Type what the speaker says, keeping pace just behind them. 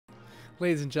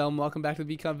Ladies and gentlemen, welcome back to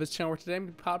the VCon Viz channel, where today I'm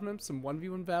going to be popping up some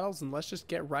 1v1 battles, and let's just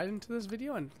get right into this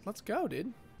video, and let's go,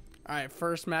 dude. Alright,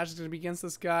 first match is going to be against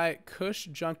this guy, Kush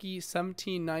Junkie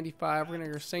 1795. We're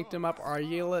going to sync him up.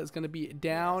 Aryela is going to be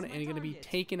down, and he's going to be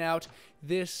taking out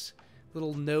this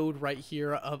little node right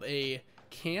here of a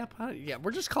camp. Yeah,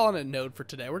 we're just calling it node for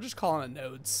today. We're just calling it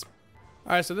nodes.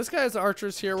 Alright, so this guy has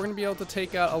archers here. We're going to be able to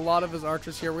take out a lot of his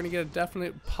archers here. We're going to get a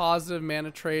definite positive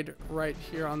mana trade right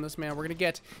here on this man. We're going to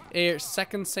get a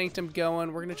second Sanctum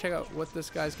going. We're going to check out what this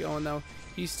guy's going, though.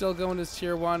 He's still going his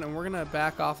tier 1, and we're going to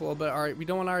back off a little bit. Alright, we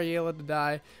don't want Aryela to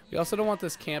die. We also don't want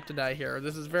this camp to die here.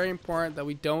 This is very important that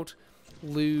we don't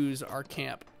lose our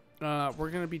camp.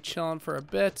 We're going to be chilling for a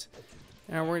bit.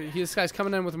 And this guy's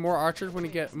coming in with more archers. We're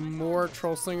going to get more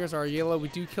troll slingers. Aryela, we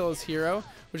do kill his hero,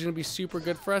 which is going to be super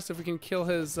good for us. If we can kill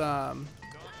his,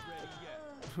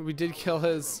 we did kill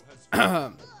his,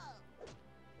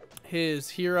 his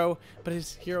hero, but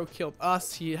his hero killed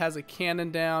us. He has a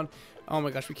cannon down. Oh my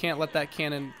gosh, we can't let that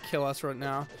cannon kill us right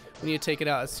now. We need to take it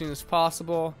out as soon as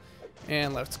possible.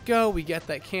 And let's go. We get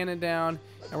that cannon down,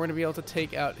 and we're going to be able to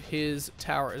take out his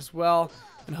tower as well.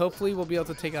 And hopefully we'll be able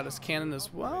to take out his cannon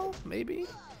as well, maybe.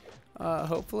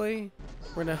 Hopefully.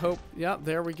 We're going to hope. Yep,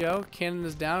 there we go. Cannon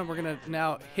is down. We're going to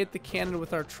now hit the cannon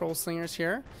with our troll slingers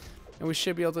here. And we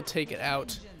should be able to take it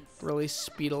out really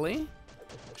speedily.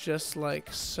 Just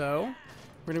like so.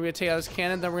 We're going to be able to take out his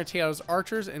cannon. Then we're going to take out his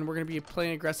archers. And we're going to be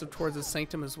playing aggressive towards the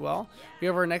Sanctum as well. We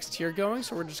have our next tier going,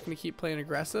 so we're just going to keep playing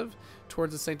aggressive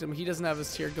towards the Sanctum. He doesn't have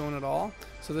his tier going at all.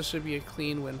 So this should be a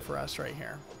clean win for us right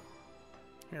here.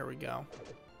 Here we go.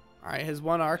 Alright, his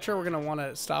one archer, we're going to want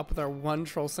to stop with our one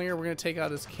troll slinger. We're going to take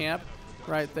out his camp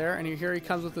right there. And here he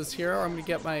comes with his hero. I'm going to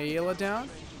get my Aryela down.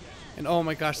 And oh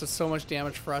my gosh, that's so much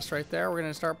damage for us right there. We're going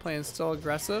to start playing still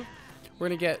aggressive. We're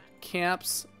going to get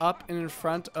camps up and in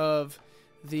front of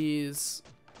these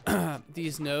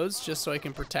these nodes just so I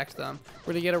can protect them.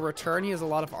 We're going to get a return. He has a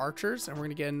lot of archers. And we're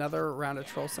going to get another round of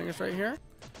troll slingers right here.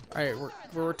 Alright,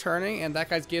 we're returning, and that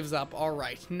guy gives up.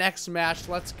 Alright, next match,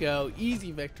 let's go.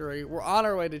 Easy victory. We're on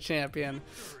our way to champion.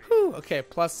 Whew, okay,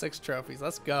 +6 trophies.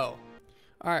 Let's go.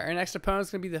 Alright, our next opponent is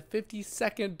going to be the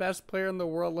 52nd best player in the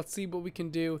world. Let's see what we can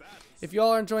do. If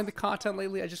y'all are enjoying the content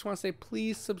lately, I just want to say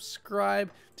please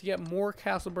subscribe to get more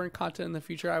Castleburn content in the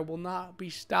future. I will not be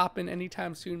stopping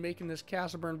anytime soon making this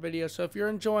Castleburn video. So if you're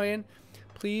enjoying,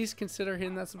 please consider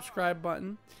hitting that subscribe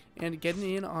button and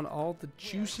getting in on all the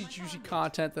juicy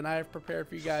content that I have prepared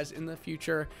for you guys in the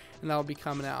future, and that will be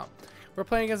coming out. We're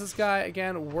playing against this guy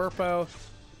again, Werpo.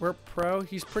 Pro.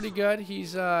 He's pretty good.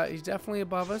 He's definitely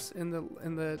above us in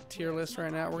the tier list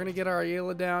right now. We're gonna get our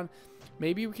Aryela down.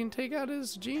 Maybe we can take out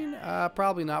his Jean.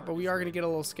 Probably not, but we are gonna get a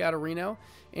little Scouterino,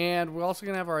 and we're also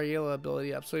gonna have our Aryela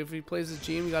ability up. So if he plays his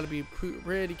Jean, we got to be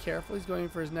pretty careful. He's going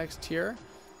for his next tier.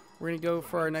 We're gonna go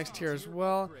for our next tier as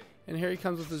well. And here he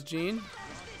comes with his Jean.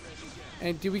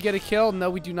 And do we get a kill?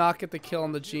 No, we do not get the kill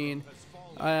on the Jean.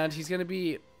 And he's gonna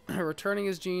be returning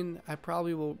his Jean. I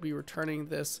probably will be returning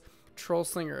this troll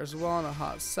slinger as well in a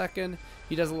hot second.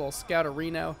 He does a little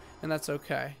Scouterino, and that's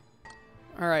okay.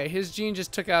 Alright, his Jean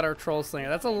just took out our troll slinger.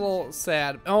 That's a little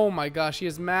sad. Oh my gosh, he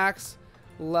has max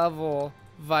level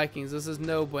Vikings. This is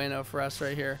no bueno for us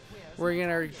right here. We're getting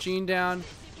our Jean down.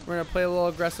 We're going to play a little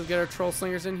aggressive, get our troll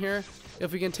slingers in here.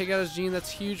 If we can take out his Jean,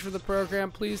 that's huge for the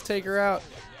program. Please take her out.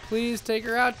 Please take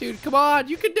her out, dude. Come on,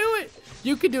 you can do it.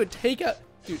 You can do it. Take out,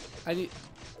 dude.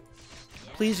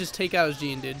 Please just take out his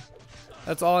Jean, dude.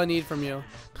 That's all I need from you.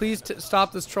 Please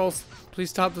stop this troll. Please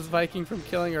stop this Viking from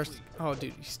killing our. Oh,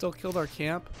 dude, he still killed our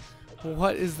camp.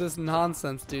 What is this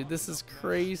nonsense, dude? This is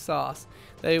crazy sauce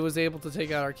that he was able to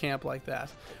take out our camp like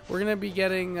that. We're gonna be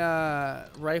getting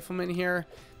Rifleman here,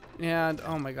 and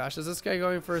oh my gosh, is this guy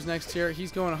going for his next tier?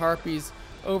 He's going Harpies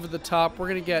over the top. We're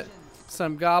gonna get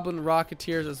some Goblin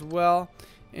Rocketeers as well,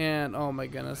 and oh my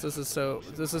goodness, this is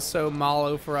so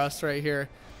malo for us right here.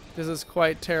 This is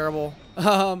quite terrible.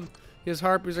 His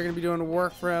Harpies are going to be doing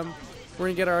work for him. We're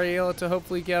going to get our Aryela to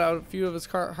hopefully get out a few of his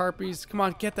Harpies. Come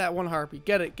on, get that one Harpy.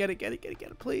 Get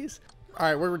it, please.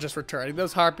 Alright, we're just returning.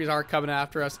 Those Harpies are coming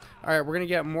after us. Alright, we're going to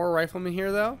get more Riflemen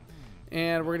here, though.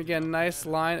 And we're going to get a nice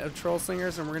line of Troll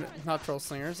Slingers. And we're going to, not Troll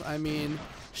Slingers, I mean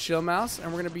Shield Mouse. And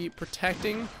we're going to be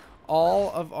protecting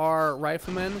all of our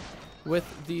Riflemen with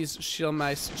these Shield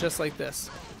Mice, just like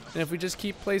this. And if we just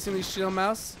keep placing these Shield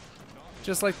Mouse,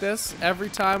 just like this, every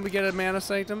time we get a Mana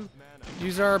Sanctum,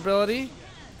 use our ability.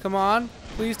 Come on.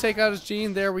 Please take out his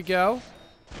Jean. There we go.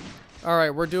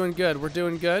 Alright, we're doing good. We're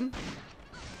doing good.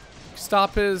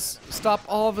 Stop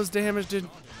all of his damage, dude.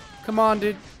 Come on,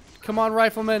 dude. Come on,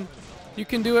 Rifleman. You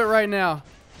can do it right now.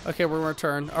 Okay, we're in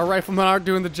return. Our Riflemen aren't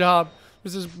doing the job.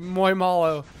 This is muy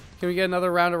malo. Can we get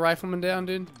another round of Rifleman down,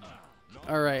 dude?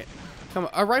 Alright. Come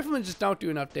on. Our Riflemen just don't do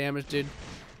enough damage, dude.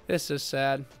 This is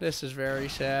sad. This is very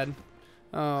sad.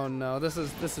 Oh no. This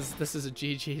is a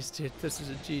GG's, dude. This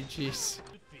is a GG's.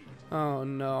 Oh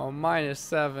no.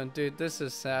 -7, dude. This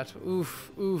is sad.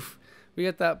 Oof. Oof. We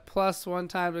get that +1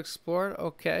 times explored.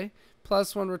 Okay.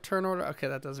 +1 return order. Okay,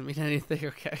 that doesn't mean anything.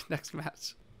 Okay, next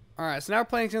match. Alright, so now we're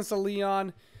playing against a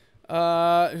Leon,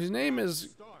 whose name is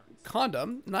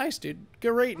Condom. Nice, dude.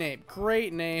 Great name.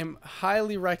 Great name.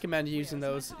 Highly recommend using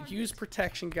those. Use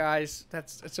protection, guys.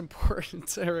 It's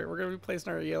important. Alright, we're going to be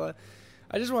placing our Ayala.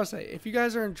 I just want to say, if you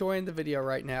guys are enjoying the video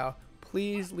right now,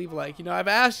 please leave a like. You know, I've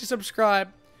asked you to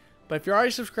subscribe, but if you're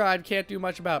already subscribed, can't do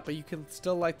much about it, but you can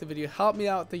still like the video. Help me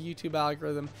out with the YouTube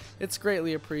algorithm. It's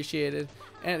greatly appreciated.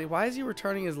 And why is he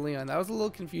returning his Leon? That was a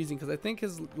little confusing because I think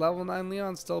his level 9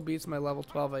 Leon still beats my level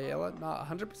 12 Ayala. Not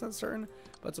 100% certain,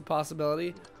 but it's a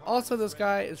possibility. Also, this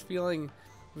guy is feeling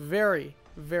very,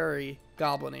 very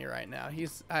goblin-y right now.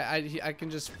 I can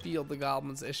just feel the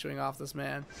goblins issuing off this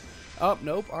man. Oh,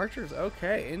 nope, archers.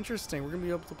 Okay, interesting. We're going to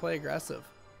be able to play aggressive.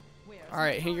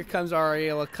 Alright, here comes our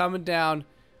Ayala coming down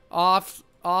off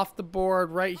the board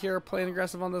right here, playing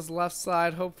aggressive on this left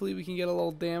side. Hopefully we can get a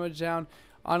little damage down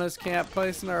on his camp,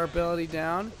 placing our ability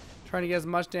down, trying to get as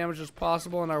much damage as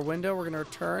possible in our window. We're going to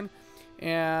return,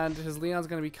 and his Leon's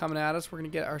going to be coming at us. We're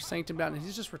going to get our Sanctum down, and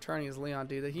he's just returning his Leon,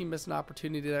 dude. He missed an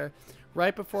opportunity there.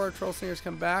 Right before our Troll Slingers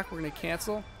come back, we're going to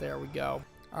cancel. There we go.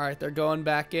 Alright, they're going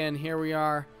back in. Here we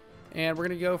are. And we're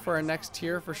going to go for our next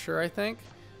tier for sure, I think.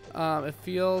 It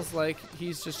feels like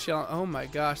he's just chilling. Oh my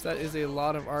gosh, that is a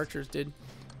lot of archers, dude.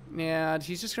 And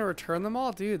he's just going to return them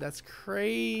all? Dude, that's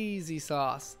crazy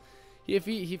sauce. If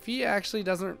he actually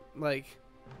doesn't, like,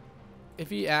 if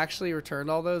he actually returned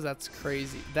all those, that's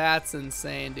crazy. That's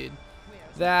insane, dude.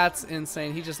 That's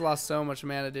insane. He just lost so much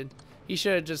mana, dude. He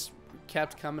should have just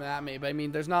kept coming at me. But, I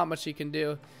mean, there's not much he can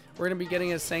do. We're going to be getting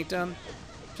his Sanctum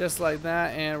just like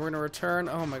that. And we're going to return.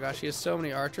 Oh, my gosh. He has so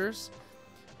many archers.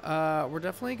 We're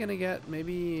definitely going to get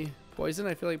maybe poison.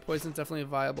 I feel like poison's definitely a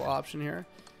viable option here.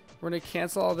 We're going to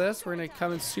cancel all this. We're going to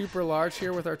come in super large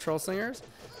here with our Troll Slingers.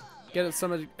 Get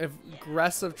some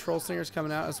aggressive Troll Slingers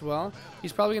coming out as well.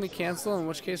 He's probably going to cancel, in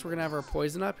which case we're going to have our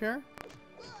poison up here.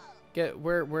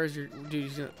 Where's your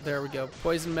dude? There we go.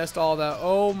 Poison missed all that.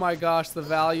 Oh my gosh, the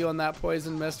value on that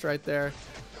poison missed right there.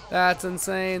 That's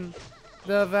insane.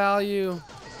 The value.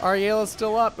 Our Ayala's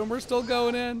still up and we're still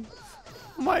going in.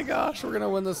 Oh my gosh, we're going to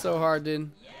win this so hard,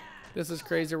 dude. This is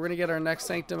crazy. We're going to get our next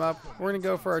Sanctum up. We're going to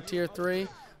go for our tier 3.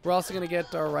 We're also going to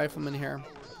get our Rifleman here.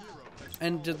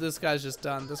 And this guy's just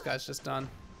done. This guy's just done.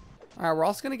 Alright, we're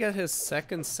also going to get his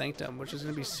second Sanctum, which is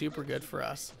going to be super good for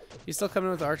us. He's still coming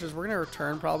in with archers. We're going to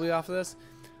return probably off of this.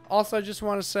 Also, I just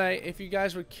want to say, if you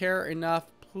guys would care enough,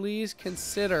 please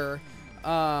consider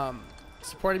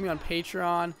supporting me on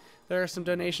Patreon. There are some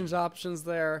donations options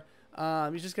there.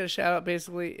 You just get a shout out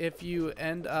basically if you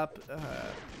end up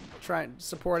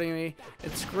supporting me.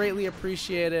 It's greatly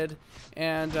appreciated,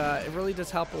 and it really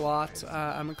does help a lot.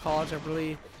 I'm in college. I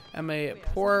really am a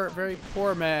very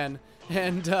poor man,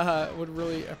 and would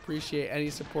really appreciate any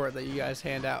support that you guys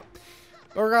hand out.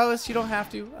 But regardless, you don't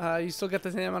have to. You still get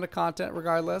the same amount of content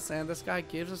regardless, and this guy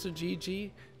gives us a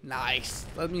GG. Nice.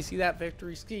 Let me see that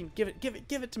victory scheme. Give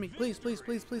it to me. Please, please,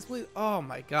 please, please, please. Oh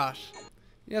my gosh.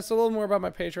 Yeah, so a little more about my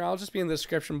Patreon. I'll just be in the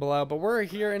description below. But we're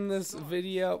here in this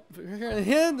video.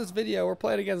 We're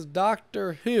playing against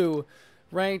Doctor Who,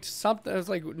 ranked something. It was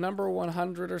like number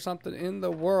 100 or something in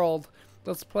the world.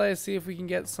 Let's play, see if we can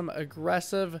get some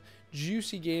aggressive,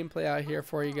 juicy gameplay out here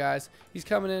for you guys. He's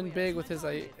coming in big with his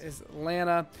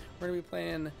Lana. We're going to be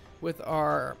playing with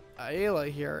our Ayala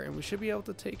here, and we should be able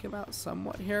to take him out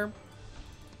somewhat here.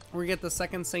 We're going to get the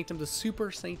second Sanctum, the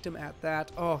Super Sanctum at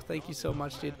that. Oh, thank you so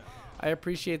much, dude. I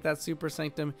appreciate that Super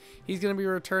Sanctum. He's going to be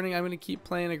returning. I'm going to keep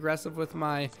playing aggressive with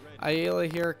my Ayala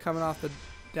here, coming off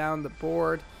down the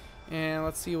board. And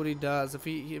let's see what he does. If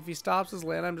he stops his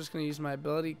Lana, I'm just going to use my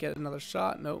ability, get another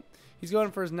shot. Nope. He's going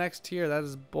for his next tier. That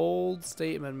is bold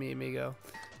statement, mi amigo.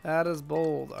 That is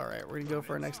bold. All right, we're going to go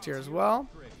for our next tier as well.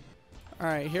 All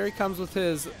right, here he comes with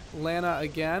his Lana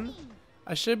again.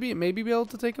 I should maybe be able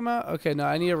to take him out. Okay, no,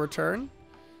 I need a return.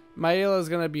 My Ayala is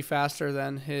going to be faster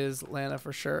than his Lana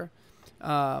for sure.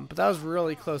 But that was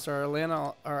really close. Our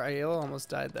Ayala almost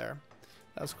died there.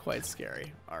 That was quite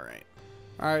scary. All right.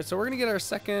 Alright, so we're going to get our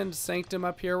second Sanctum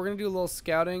up here. We're going to do a little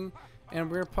scouting, and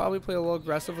we're going to probably play a little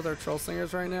aggressive with our Troll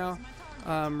Slingers right now,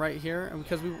 right here, and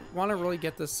because we want to really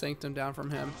get this Sanctum down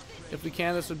from him. If we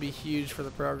can, this would be huge for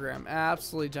the program.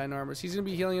 Absolutely ginormous. He's going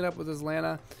to be healing it up with his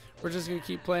Lana. We're just going to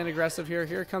keep playing aggressive here.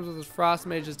 Here it comes with his Frost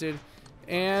Mages, dude.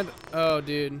 And, oh,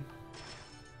 dude.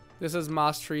 This is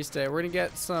Moss Triste. We're going to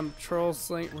get some Troll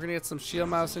Sling. We're going to get some Shield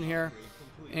Mouse in here.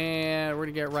 And we're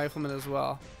going to get Rifleman as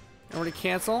well. And we're going to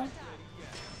cancel.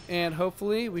 And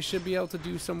hopefully we should be able to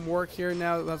do some work here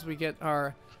now as we get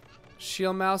our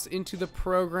Shield Mouse into the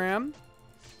program.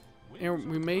 And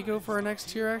we may go for our next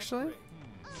tier, actually.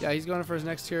 Yeah, he's going for his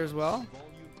next tier as well.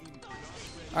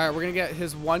 Alright, we're going to get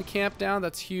his one camp down.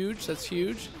 That's huge. That's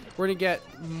huge. We're going to get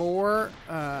more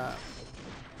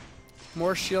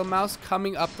Shield Mouse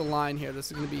coming up the line here. This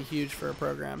is going to be huge for a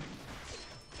program.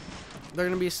 They're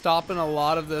going to be stopping a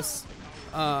lot of this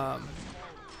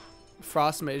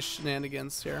Frost Mage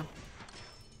shenanigans here.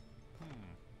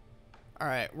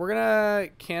 Alright, we're going to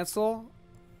cancel,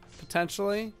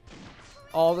 potentially,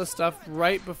 all this stuff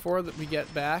right before that we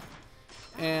get back.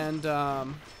 And,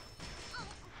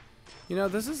 you know,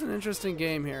 this is an interesting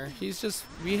game here.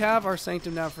 We have our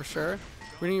Sanctum now for sure.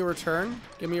 We need a return.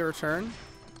 Give me a return.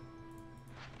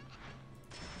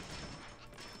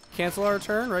 Cancel our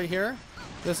return right here.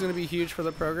 This is going to be huge for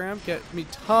the program. Get me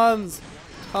tons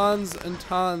and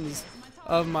tons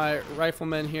of my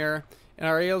Riflemen here. And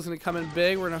our AO is going to come in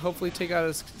big. We're going to hopefully take out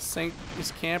his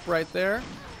camp right there.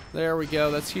 There we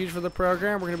go. That's huge for the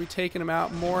program. We're going to be taking him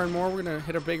out more and more. We're going to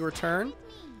hit a big return.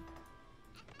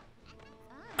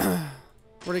 We're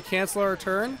going to cancel our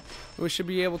return. We should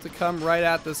be able to come right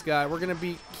at this guy. We're going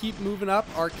to keep moving up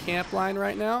our camp line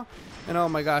right now. And oh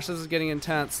my gosh, this is getting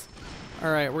intense.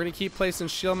 Alright, we're going to keep placing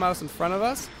Shield Mouse in front of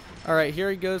us. Alright,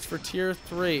 here he goes for tier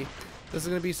 3. This is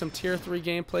going to be some tier 3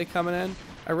 gameplay coming in.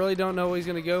 I really don't know what he's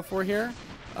going to go for here.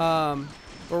 But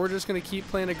we're just going to keep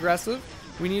playing aggressive.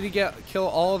 We need to kill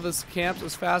all of his camps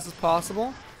as fast as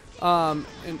possible. And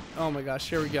oh my gosh,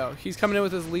 here we go. He's coming in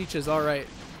with his leeches. Alright.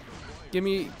 Let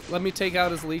me take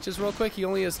out his leeches real quick. He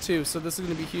only has 2, so this is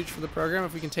going to be huge for the program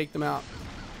if we can take them out.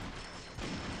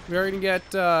 We're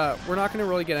not going to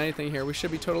really get anything here. We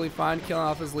should be totally fine killing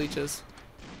off his leeches.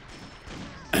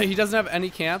 He doesn't have any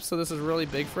camps, so this is really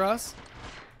big for us.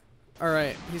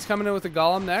 Alright, he's coming in with a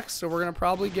Golem next, so we're going to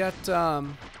probably get, what are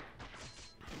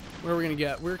we going to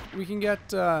get? We can get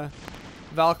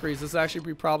Valkyries. This is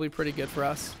actually probably pretty good for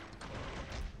us.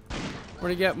 We're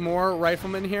going to get more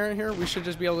Riflemen here. We should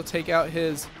just be able to take out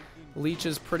his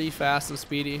leeches pretty fast and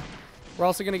speedy. We're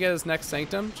also going to get his next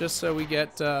Sanctum, just so we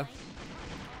get,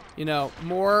 you know,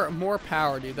 more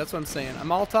power, dude. That's what I'm saying.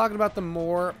 I'm all talking about the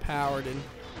more power, dude.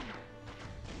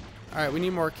 Alright, we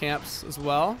need more camps as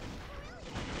well.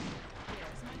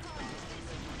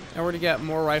 And we're going to get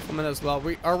more Riflemen as well.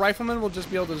 Our Riflemen will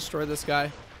just be able to destroy this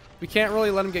guy. We can't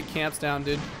really let him get camps down,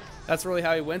 dude. That's really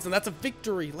how he wins, and that's a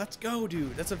victory. Let's go,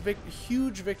 dude. That's a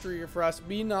huge victory for us,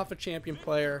 beating off a champion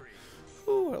player.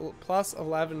 Ooh, plus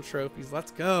 11 trophies.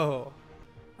 Let's go.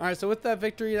 Alright, so with that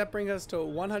victory, that brings us to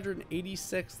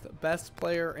 186th best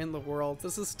player in the world.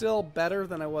 This is still better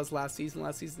than I was last season.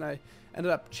 Last season I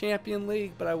ended up Champion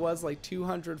League, but I was like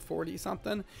 240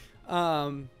 something.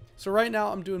 So right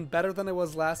now I'm doing better than I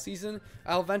was last season.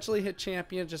 I'll eventually hit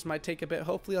champion, just might take a bit.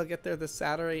 Hopefully I'll get there this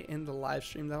Saturday in the live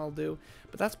stream that I'll do.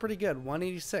 But that's pretty good,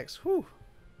 186, whew.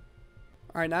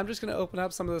 Alright, now I'm just going to open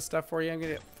up some of this stuff for you. I'm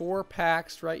going to get 4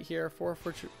 packs right here, 4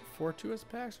 fortuitous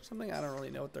packs or something. I don't really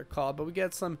know what they're called, but we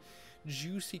get some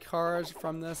juicy cards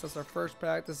from this. That's our first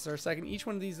pack. This is our second. Each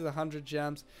one of these is 100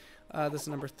 gems. This is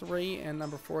number 3, and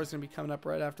number 4 is going to be coming up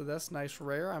right after this. Nice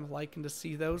rare. I'm liking to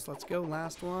see those. Let's go.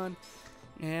 Last one.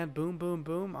 And boom, boom,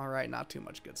 boom. All right, not too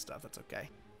much good stuff. That's okay.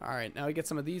 All right, now we get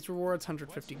some of these rewards.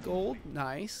 150 gold.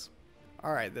 Nice.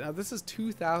 All right, now this is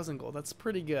 2,000 gold. That's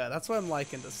pretty good. That's what I'm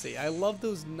liking to see. I love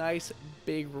those nice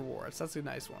big rewards. That's a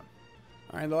nice one.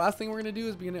 All right, the last thing we're going to do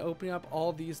is begin opening up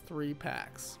all these 3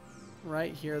 packs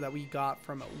right here that we got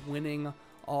from winning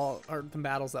all the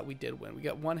battles that we did win. We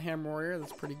got 1 Ham Warrior.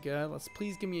 That's pretty good. Let's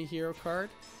please give me a hero card.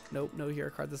 Nope, no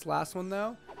hero card. This last one,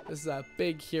 though, this is a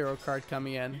big hero card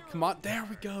coming in. Come on. There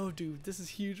we go, dude. This is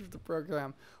huge for the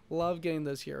program. Love getting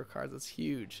those hero cards. That's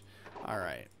huge. All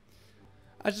right.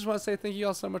 I just want to say thank you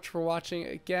all so much for watching.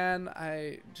 Again,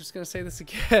 I just going to say this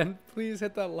again. Please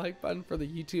hit that like button for the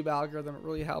YouTube algorithm. It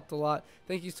really helped a lot.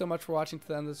 Thank you so much for watching to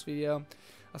the end of this video.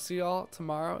 I'll see you all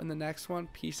tomorrow in the next one.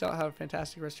 Peace out. Have a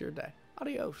fantastic rest of your day.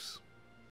 Adios.